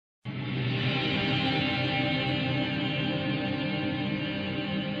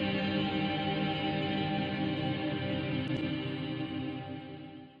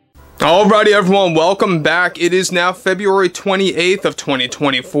Alrighty everyone, welcome back. It is now February 28th of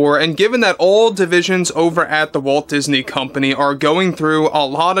 2024, and given that all divisions over at the Walt Disney Company are going through a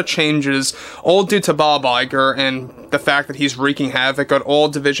lot of changes, all due to Bob Iger and the fact that he's wreaking havoc on all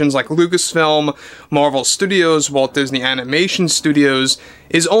divisions like Lucasfilm, Marvel Studios, Walt Disney Animation Studios,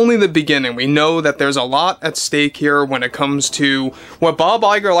 is only the beginning. We know that there's a lot at stake here when it comes to what Bob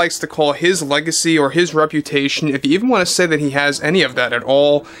Iger likes to call his legacy or his reputation. If you even want to say that he has any of that at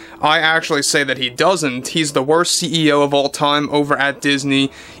all, I actually say that he doesn't. He's the worst CEO of all time over at Disney,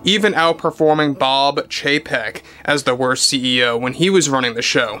 even outperforming Bob Chapek as the worst CEO when he was running the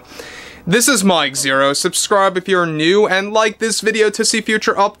show. This is IGER. Subscribe if you're new and like this video to see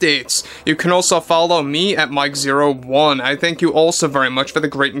future updates. You can also follow me at IGER1. I thank you also very much for the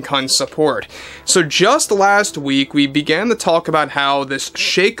great and kind support. So just last week, we began to talk about how this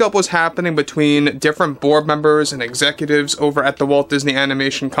shakeup was happening between different board members and executives over at the Walt Disney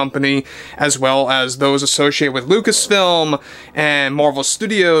Animation Company, as well as those associated with Lucasfilm and Marvel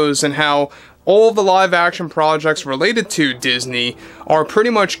Studios, and how all the live-action projects related to Disney are pretty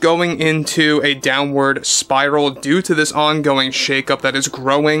much going into a downward spiral due to this ongoing shakeup that is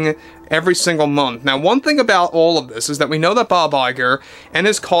growing every single month. Now, one thing about all of this is that we know that Bob Iger and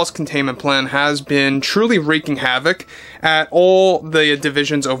his cost containment plan has been truly wreaking havoc at all the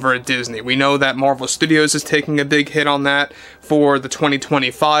divisions over at Disney. We know that Marvel Studios is taking a big hit on that for the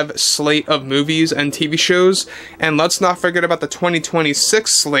 2025 slate of movies and TV shows, and let's not forget about the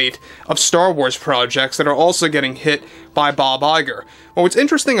 2026 slate of Star Wars projects that are also getting hit by Bob Iger. Well, what's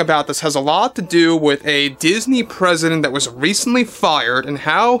interesting about this has a lot to do with a Disney president that was recently fired and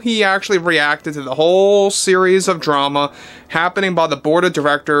how he actually reacted to the whole series of drama happening by the board of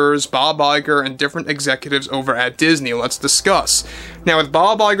directors, Bob Iger, and different executives over at Disney. Let's discuss. Now, with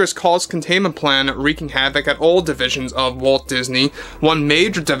Bob Iger's cost containment plan wreaking havoc at all divisions of Walt Disney, one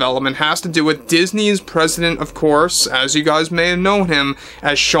major development has to do with Disney's president, of course, as you guys may have known him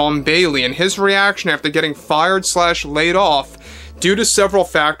as Sean Bailey, and his reaction after getting fired / laid off due to several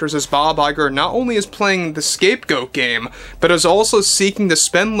factors, as Bob Iger not only is playing the scapegoat game, but is also seeking to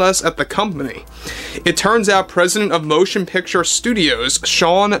spend less at the company. It turns out President of Motion Picture Studios,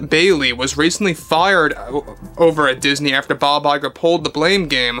 Sean Bailey, was recently fired over at Disney after Bob Iger pulled the blame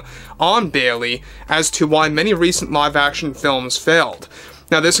game on Bailey as to why many recent live-action films failed.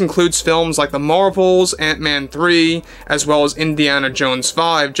 Now, this includes films like The Marvels, Ant-Man 3, as well as Indiana Jones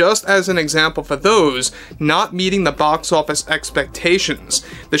 5, just as an example for those not meeting the box office expectations.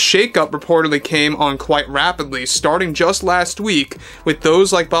 The shakeup reportedly came on quite rapidly, starting just last week, with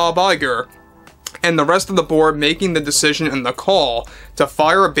those like Bob Iger and the rest of the board making the decision and the call to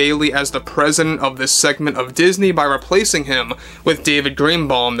fire Bailey as the president of this segment of Disney by replacing him with David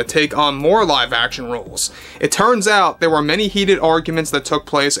Greenbaum to take on more live-action roles. It turns out there were many heated arguments that took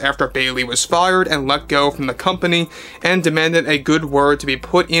place after Bailey was fired and let go from the company and demanded a good word to be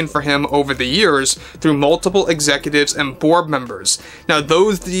put in for him over the years through multiple executives and board members. Now,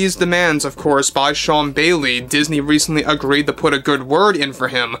 these demands, of course, by Sean Bailey, Disney recently agreed to put a good word in for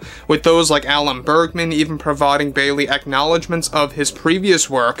him, with those like Alan Bergman even providing Bailey acknowledgments of his previous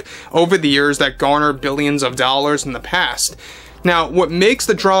work over the years that garnered billions of dollars in the past. Now, what makes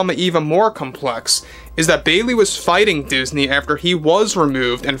the drama even more complex is that Bailey was fighting Disney after he was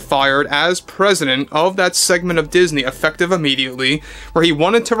removed and fired as president of that segment of Disney effective immediately, where he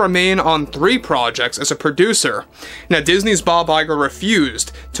wanted to remain on 3 projects as a producer. Now, Disney's Bob Iger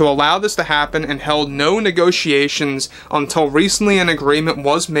refused to allow this to happen and held no negotiations until recently an agreement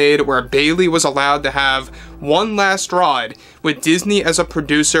was made where Bailey was allowed to have one last ride with Disney as a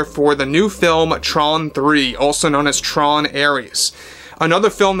producer for the new film Tron 3, also known as Tron Ares.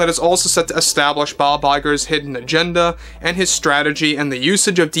 Another film that is also set to establish Bob Iger's hidden agenda and his strategy and the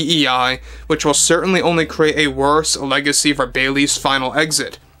usage of DEI, which will certainly only create a worse legacy for Bailey's final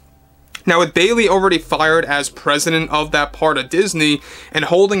exit. Now, with Bailey already fired as president of that part of Disney and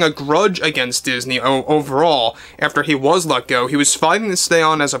holding a grudge against Disney overall after he was let go, he was fighting to stay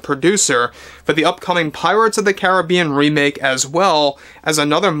on as a producer for the upcoming Pirates of the Caribbean remake, as well as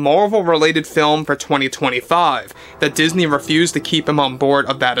another Marvel-related film for 2025, that Disney refused to keep him on board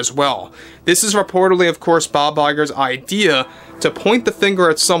of that as well. This is reportedly, of course, Bob Iger's idea to point the finger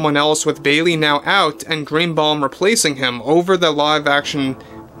at someone else, with Bailey now out and Greenbaum replacing him over the live-action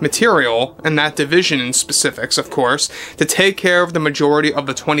material, and that division in specifics, of course, to take care of the majority of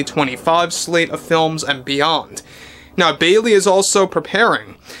the 2025 slate of films and beyond. Now, Bailey is also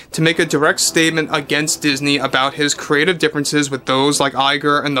preparing to make a direct statement against Disney about his creative differences with those like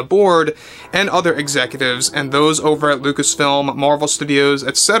Iger and the board and other executives and those over at Lucasfilm, Marvel Studios,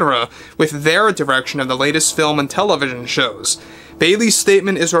 etc., with their direction of the latest film and television shows. Bailey's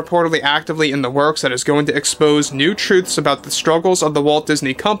statement is reportedly actively in the works that is going to expose new truths about the struggles of the Walt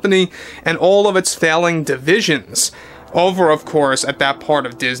Disney Company and all of its failing divisions over, of course, at that part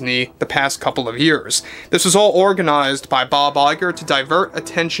of Disney the past couple of years. This was all organized by Bob Iger to divert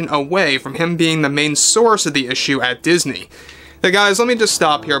attention away from him being the main source of the issue at Disney. Now guys, let me just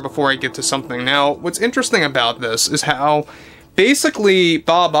stop here before I get to something. Now, what's interesting about this is how basically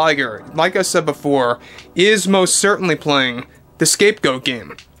Bob Iger, like I said before, is most certainly playing the scapegoat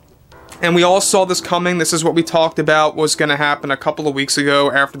game. And we all saw this coming. This is what we talked about was going to happen a couple of weeks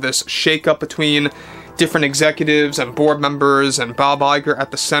ago after this shakeup between different executives and board members and Bob Iger at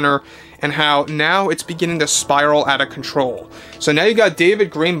the center, and how now it's beginning to spiral out of control. So now you got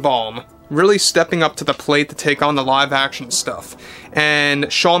David Greenbaum really stepping up to the plate to take on the live action stuff.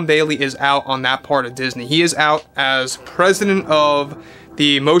 And Sean Bailey is out on that part of Disney. He is out as president of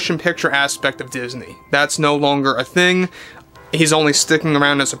the motion picture aspect of Disney. That's no longer a thing. He's only sticking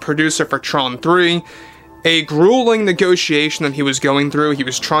around as a producer for Tron 3. A grueling negotiation that he was going through. He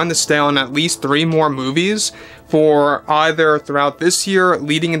was trying to stay on at least 3 more movies for either throughout this year,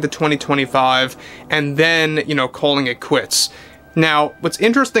 leading into 2025, and then, you know, calling it quits. Now, what's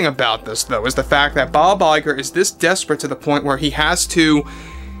interesting about this, though, is the fact that Bob Iger is this desperate to the point where he has to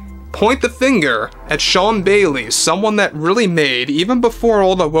point the finger at Sean Bailey, someone that really made, even before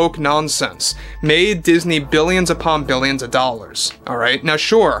all the woke nonsense, made Disney billions upon billions of dollars. Alright, now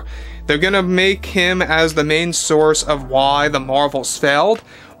sure, they're gonna make him as the main source of why the Marvels failed,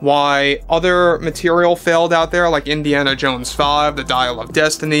 why other material failed out there like Indiana Jones 5, The Dial of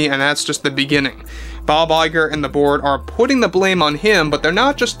Destiny, and that's just the beginning. Bob Iger and the board are putting the blame on him, but they're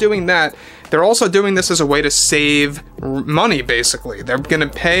not just doing that, they're also doing this as a way to save money, basically. They're gonna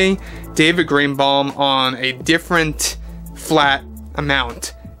pay David Greenbaum on a different flat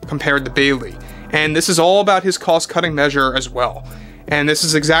amount compared to Bailey. And this is all about his cost-cutting measure as well. And this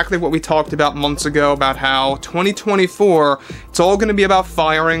is exactly what we talked about months ago, about how 2024, it's all going to be about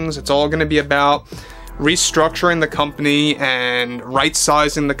firings, it's all going to be about restructuring the company and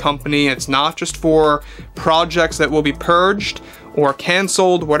right-sizing the company. It's not just for projects that will be purged or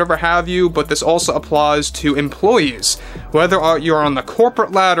canceled, whatever have you, but this also applies to employees. Whether you're on the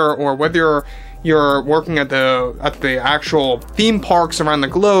corporate ladder or whether you're working at the actual theme parks around the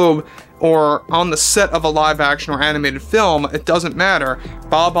globe, or on the set of a live-action or animated film, it doesn't matter.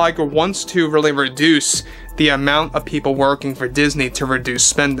 Bob Iger wants to really reduce the amount of people working for Disney to reduce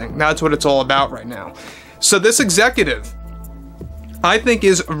spending. That's what it's all about right now. So this executive, I think,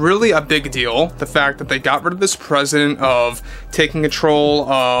 is really a big deal. The fact that they got rid of this president of taking control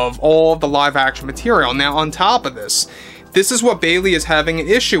of all of the live-action material. Now, on top of this, this is what Bailey is having an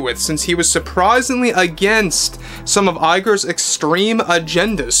issue with, since he was surprisingly against some of Iger's extreme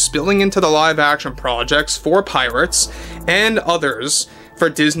agendas spilling into the live-action projects for Pirates and others for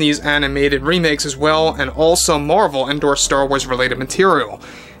Disney's animated remakes as well, and also Marvel and/or Star Wars-related material.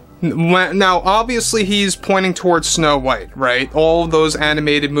 Now, obviously, he's pointing towards Snow White, right? All those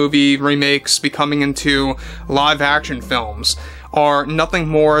animated movie remakes becoming into live-action films are nothing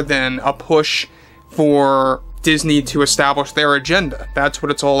more than a push for Disney to establish their agenda. That's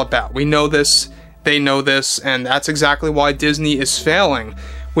what it's all about. We know this, they know this, and that's exactly why Disney is failing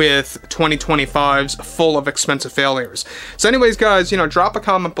with 2025's full of expensive failures. So anyways, guys, you know, drop a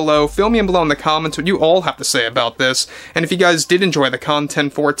comment below, fill me in below in the comments what you all have to say about this, and if you guys did enjoy the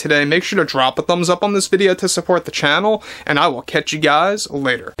content for today, make sure to drop a thumbs up on this video to support the channel, and I will catch you guys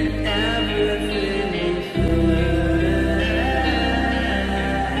later.